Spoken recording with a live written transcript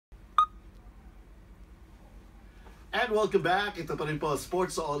And welcome back. Ito pa rin po,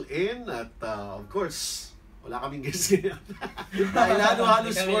 Sports All In. At of course, wala kaming guest ngayon. Dahil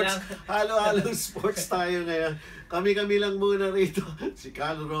halo-halo sports tayo ngayon. Kami-kami lang muna rito. Si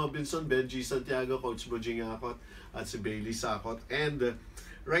Carl Robinson, Benji Santiago, Coach Bujing Akot, at si Bailey Sakot. And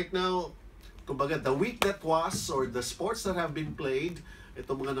right now, kumbaga, the week that was, or the sports that have been played,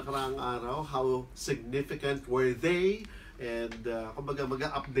 itong mga nakaraang araw, how significant were they? And kumbaga,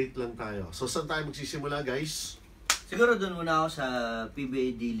 mag-update lang tayo. So, saan tayo magsisimula, guys? Siguro doon muna ako sa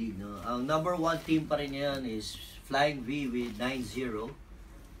PBA D-League. No? Ang number 1 team pa rin yan is Flying V with 9-0.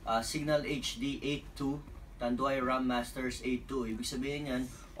 Signal HD 8-2. Tanduay Ram Masters 8-2. Ibig sabihin yan,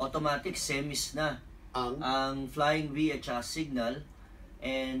 automatic semis na ang Flying V at saka Signal.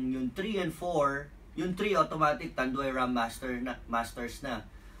 And yung 3 and 4, yung 3 automatic Tanduay Ram Masters na.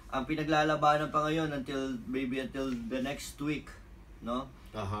 Ang pinaglalabanan pa ngayon until the next week, no?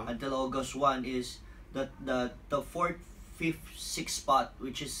 Until August 1 is the 4th, 5th, 6th spot,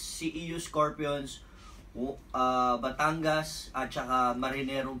 which is CEU Scorpions, Batangas at saka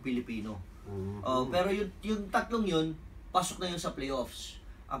Marinerong Pilipino. Pero yung tatlong yun, pasok na yun sa playoffs.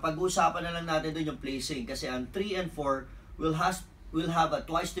 Ang pag-uusapan na lang natin doon yung placing kasi ang 3 and 4 will have a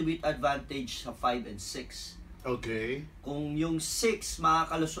twice to beat advantage sa 5 and 6. Okay. Kung yung 6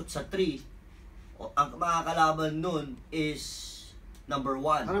 makakalusot sa 3, ang makakalaban nun is number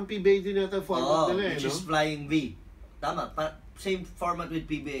 1. Parang PBA din natin format nila which is Flying V. Tama, same format with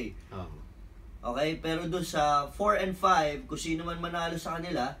PBA. Okay, pero doon sa 4 and 5, kung sino man manalo sa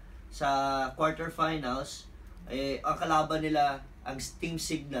kanila sa quarterfinals, ang kalaban nila ang Team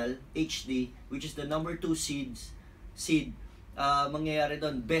Signal HD, which is the number 2 seed. Mangyayari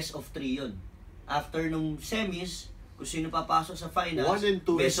doon, best of 3 yun. After nung semis, kung sino papasok sa finals, 1 and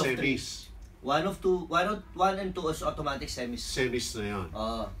 2 best of semis. 1 and 2 is automatic semis. Semis na yun.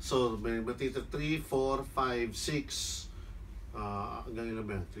 So, may matita 3, 4, 5, 6. Hanggang ilan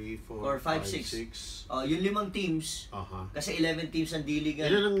ba yan? 3, 4, 5, 6. Yung 5 teams. Kasi 11 teams ang D-League.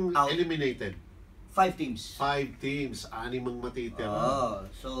 Ilan ang eliminated? 5 teams. 5 teams. 6 ang matitira.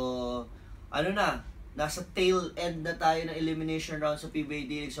 So, nasa tail end na tayo ng elimination round sa PBA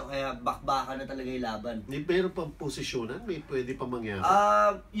D-League. So, kaya bakbakan na talaga yung laban. May meron pang posisyonan? May pwede pa mangyari?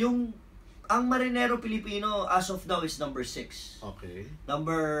 Ang Marinero Pilipino as of now is number 6. Okay.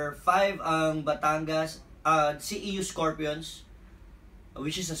 Number 5 ang Batangas, CEU Scorpions,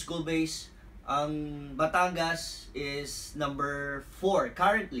 which is a school base. Ang Batangas is number 4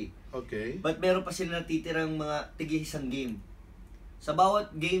 currently. Okay. But meron pa sila natitirang mga tig-isang game. Sa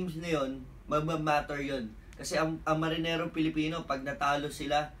bawat games na yun, mag-matter yun. Kasi ang Marinero Pilipino, pag natalo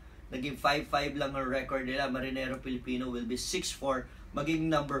sila, naging 5-5 lang ang record nila. Marinero Pilipino will be 6-4.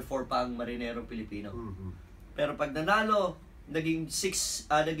 Maging number 4 pa ang Marinero Pilipino. Pero pag nanalo, naging 6-3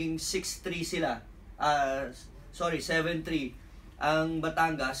 sila. 7-3 ang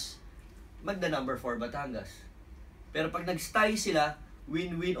Batangas, magda number 4 Batangas. Pero pag nag-tie sila,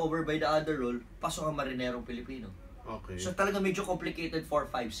 win-win over by the other rule, pasok ang Marinero Pilipino. Okay. So talaga medyo complicated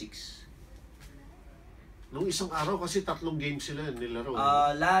 4-5-6. Nung isang araw kasi 3 games sila nilaro.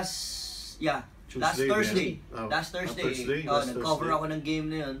 Last Thursday. Nag-cover ako ng game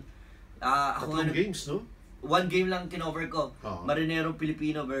na yun. 3 games, no? 1 game lang kinover ko. Marinero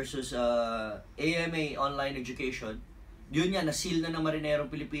Pilipino versus AMA Online Education. Yun yan, na-seal na ng Marinero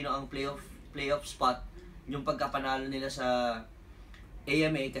Pilipino ang playoff spot. Yung pagkapanalo nila sa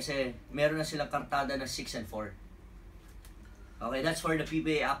AMA kasi meron na silang kartada na 6 and 4. Okay, that's for the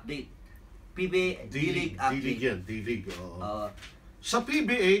PBA update. PBA D-League update. D-League, sa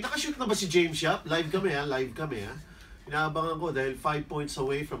PBA, nakashoot na ba si James Yap? Live kami. Inaabangan ko dahil 5 points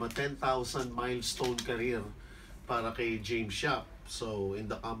away from a 10,000 milestone career para kay James Yap. So, in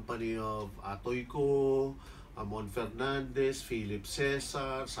the company of Atoy Ko, Amon Fernandez, Philip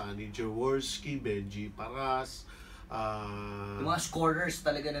Cesar, Sunny Jaworski, Benji Paras, yung mga scorers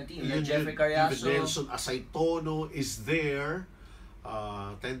talaga ng team. Jeffrey Carriazo, Nelson Asaitono is there.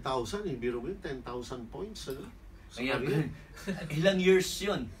 10,000, hindi rin 10,000 points. Ilang years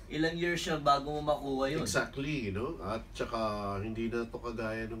yun. Ilang years yun bago mo makuha yun. Exactly, no? At saka hindi na to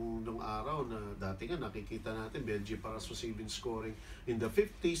kagaya nung araw na dati nga nakikita natin Benji Paras was even scoring in the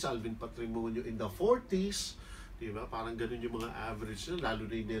 50s, Alvin Patrimonio in the 40s. Diba? Parang ganun yung mga average na, lalo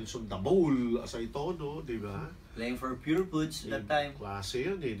na yung Nelson Dabol, Asaitono, diba? Playing for Pure Foods that time. Klase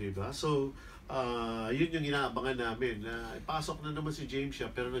yun diba? So, yun yung inaabangan namin na pasok na naman si James siya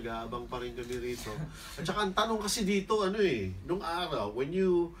pero nag-aabang pa rin kami rito. At saka ang tanong kasi dito nung araw, when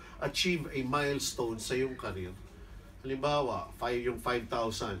you achieve a milestone sa yung career, halimbawa, yung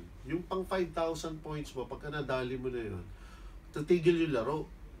 5,000, yung pang 5,000 points mo, pagka nadali mo na yun, titigil yung laro.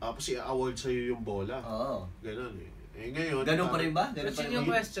 Tapos i-award sa'yo yung bola. Oo. Ganon eh. Ngayon, Ganun pa rin ba? Ganun Coach, pa rin yun yung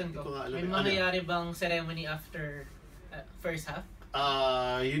ba? question ko. Hindi ko nga alam May eh. mangyayari bang ceremony after first half?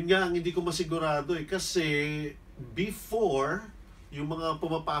 Yun nga ang hindi ko masigurado eh. Kasi before, yung mga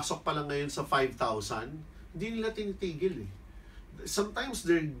pumapasok pa lang ngayon sa 5,000, hindi nila tinitigil eh. Sometimes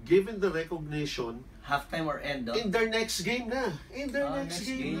they're given the recognition Halftime or end, no? in their next game na. In their next next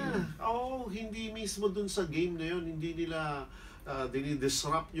game game. na. Oo, hindi mismo dun sa game na yun. Hindi nila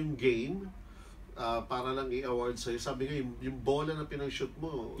dinidisrupt yung game para lang i-award sa'yo. Sabi nga, yung bola na pinang-shoot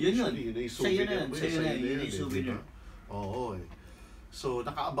mo, Yun usually, yun ay Sa'yo na souvenir yun. mo. Sa'yo na yun. Yun ay eh, souvenir. diba? Oo eh. So,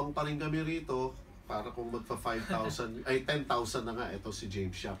 nakaabang pa rin kami rito para kung magpa 5,000, ay 10,000 na nga, ito si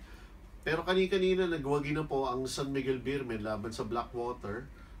James Shop. Pero kanina nagwagi na po ang San Miguel Beermen laban sa Blackwater.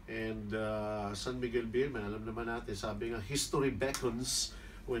 And San Miguel Beermen, alam naman natin, sabi nga, history beckons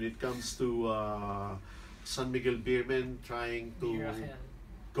when it comes to San Miguel Beermen trying to Miracle.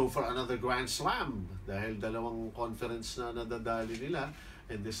 go for another Grand Slam dahil dalawang conference na nadadali nila,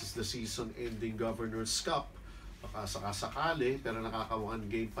 and this is the season-ending Governor's Cup. Baka sakasakali, pero nakaka-1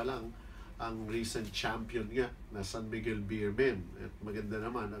 game pa lang ang recent champion nga na San Miguel Beermen. At maganda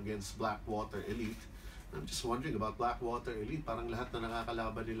naman against Blackwater Elite. I'm just wondering about Blackwater Elite. Parang lahat na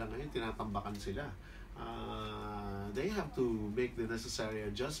nakakalaban nila ngayon, tinatambakan sila. They have to make the necessary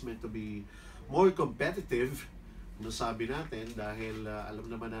adjustment to be more competitive. Ano sabi natin, dahil alam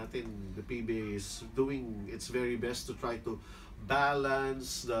naman natin, the PBA is doing its very best to try to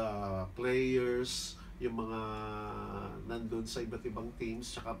balance the players, yung mga nandun sa iba't ibang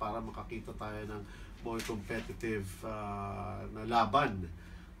teams, tsaka para makakita tayo ng more competitive na laban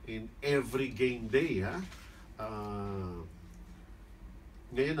in every game day, ha?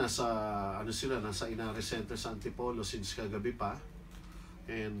 Ngayon nasa Inares Center sa Antipolo since kagabi pa.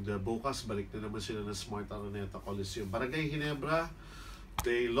 And bukas balik na naman sila ng Smart Araneta Coliseum. Barangay Ginebra,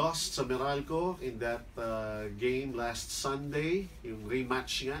 they lost sa Meralco in that game last Sunday, yung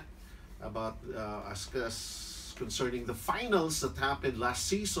rematch nga about as concerning the finals that happened last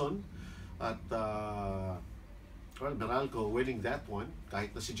season. At well, Meralco winning that one,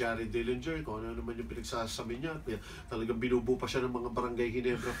 kahit na si Jared Dillinger, kung ano naman yung pinagsasabi niya, talagang binubu pa siya ng mga Barangay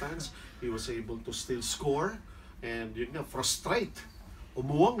Ginebra fans, he was able to still score, and yun nga, frustrate,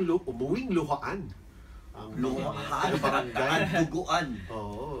 umuwing luhaan ang Luhaan, barangay. duguan.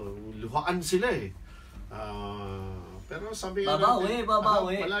 Oo, luhaan sila eh. Pero sabi nga Babawi.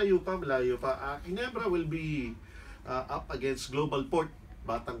 malayo pa. Ginebra will be up against Global Port,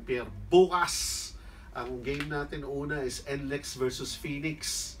 Batang Pier. Bukas, ang game natin una is NLEX versus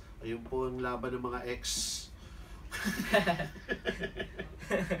Phoenix. Ayun po ang laban ng mga ex.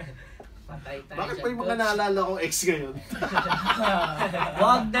 Patay tayo Bakit dyan, pa yung mga Coach. naalala ko ex ngayon?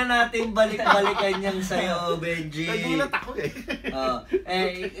 Huwag na natin balik-balikan yan sa'yo, Benji. Nagulat ako eh.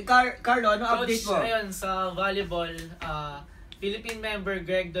 Carlo, ano update Coach, mo? ayun, sa volleyball, Philippine member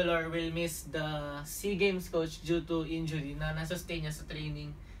Greg Dolor will miss the SEA Games, coach, due to injury na nasustain niya sa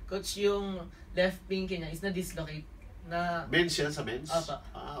training. Coach, yung left pinky niya is na-dislocate na... Men's yan sa men's? Apa.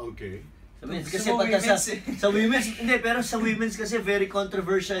 Okay. Sa men's kasi pagka sa women's, hindi, pero sa women's kasi very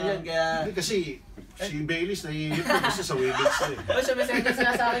controversial yan, kaya... Hindi kasi si Baylis naiinip ko kasi sa women's na eh. Coach, may sentence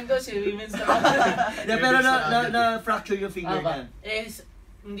sila sa akin, coach, women's na. Hindi, pero na-fracture yung finger niya.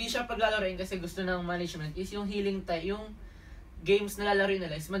 Hindi siya paglalaroin kasi gusto ng management is yung healing time, yung games na lalaroin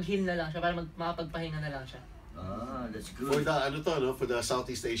nila is mag-heal na lang siya para makapagpahinga na lang siya. That's For good. the for the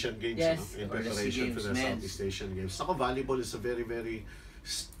Southeast Asian Games, Yes. in Or the preparation SEA for the Games, Southeast Asian Games. Ako, volleyball is a very, very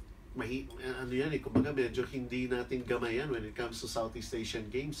ano yan eh, kumbaga medyo hindi natin gamayan when it comes to Southeast Asian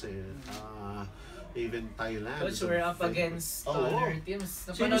Games eh. Even Thailand. Coach, we're up against taller teams.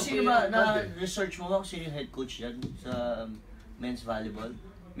 Sino ba na-research mo ba kung sino yung head coach yan sa men's volleyball?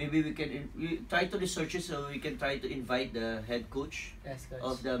 Maybe we try to research it so we can try to invite the head coach Yes, coach.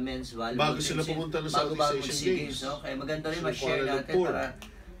 of the men's volleyball. Bago sila pumunta ng bago Southeast Asian SEA Games. No? Kaya maganda rin Sa ma-share Kuala natin Lumpur. para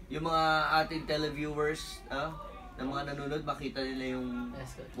yung mga ating televiewers na mga nanonood makita nila yung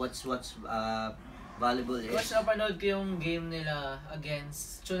Yes, coach. what's volleyball is. Coach, napanood ko yung game nila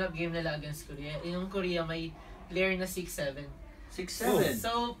against, tune-up game nila against Korea. Yung Korea may player na 6'7". 6'7".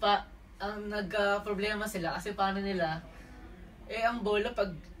 So, ang nagka-problema sila kasi paano nila, ang bola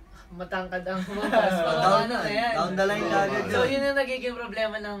pag matangkad ang humabas, Down na yan. Down the line agad So, yun. yun yung nagiging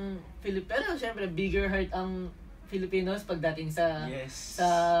problema ng Pero syempre, bigger heart ang Filipinos pagdating sa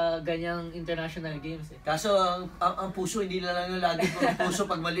ganyang international games. Kaso ang puso hindi na lang lagi ang puso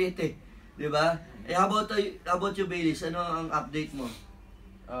pag maliit eh. 'Di ba? How about you, Baylis? Ano ang update mo?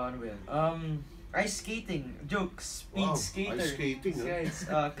 Ano ba yan? Ice skating. Jokes. Speed Wow, skater. ice skating, Guys,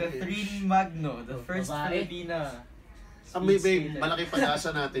 Catherine Magno, the first Babae. Filipina may skater. malaki pag-asa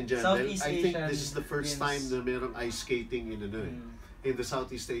natin dyan. Dahil Southeast I think Asian this is the first Games. time na merong ice skating in in the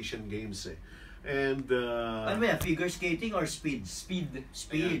Southeast Asian Games eh. And Ano ba yan? Figure skating or speed? Speed.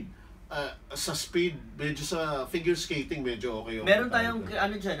 Speed. sa speed, medyo sa figure skating, medyo okay. Meron tayong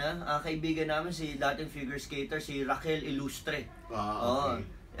ano dyan kaibigan namin si dating figure skater, si Raquel Ilustre. Oo. Okay.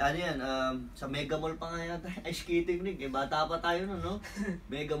 Ano yan, sa Mega Mall pa nga yata, ice skating ring. Bata pa tayo nun, no?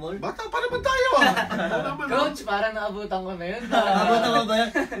 Mega Mall. Bata pa naman tayo Coach, parang naabutan ko na yun. Nabutan mo ba yan?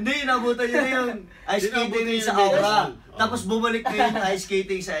 Hindi, nabutan nyo na yung ice skating ring sa Aura. Tapos bumalik na yung ice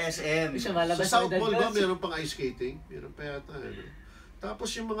skating sa SM. Siya Sa malabas South na Mall ba, coach. meron pang ice skating? Meron pa yata. Ano?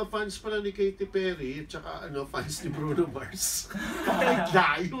 Tapos yung mga fans pala ni Katy Perry, tsaka fans ni Bruno Mars.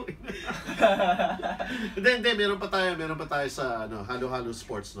 Layo. Hindi, meron pa tayo sa Halo-Halo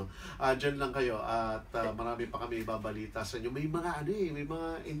Sports, no. Diyan lang kayo at marami pa kami ibabalita sa inyo. May mga may mga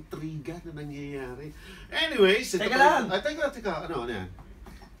intriga na nangyayari. Anyways, Teka lang. Teka, ano yan?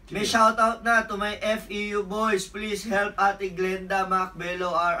 May shoutout na to my FEU boys. Please help Ate Glenda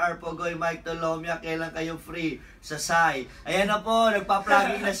Macbelo, RR Pogoy, Mike Tolomia. Kailan kayo free sa SAI? Ayan na po,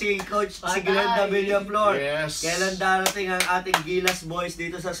 nagpa-plugging na si Coach si Glenda Villaflor. Yes. Kailan darating ang ating Gilas boys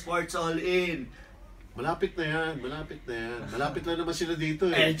dito sa Sports All In? Malapit na yan. Malapit lang naman sila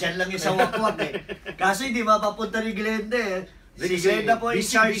dito eh. Dyan lang yung sa wakwak eh. Kaso hindi mapapunta ni Glenda eh. Si Kasi Glenda po in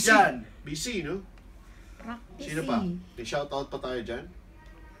busy, charge dyan. Busy, no? Sino pa? May shoutout pa tayo dyan?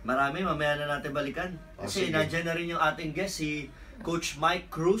 Marami, mamaya na natin balikan. Kasi sige. nandiyan na rin yung ating guest, si Coach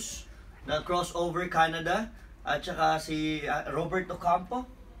Mike Cruz ng Crossover Canada at saka si Robert Ocampo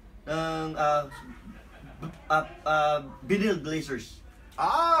ng Benil Blazers.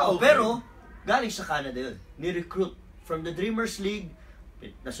 Okay. Pero, galing sa Canada yun. Ni-recruit from the Dreamers League.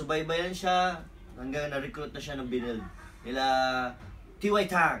 Nasubaybayan siya hanggang na-recruit na siya ng Benil. Nila T.Y.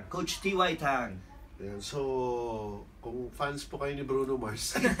 Tang, Coach T.Y. Tang. Ayan, so, kung fans po kayo ni Bruno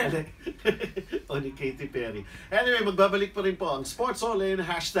Mars o ni Katy Perry. Anyway, magbabalik pa rin po ang Sports All In,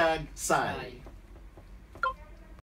 #SAI.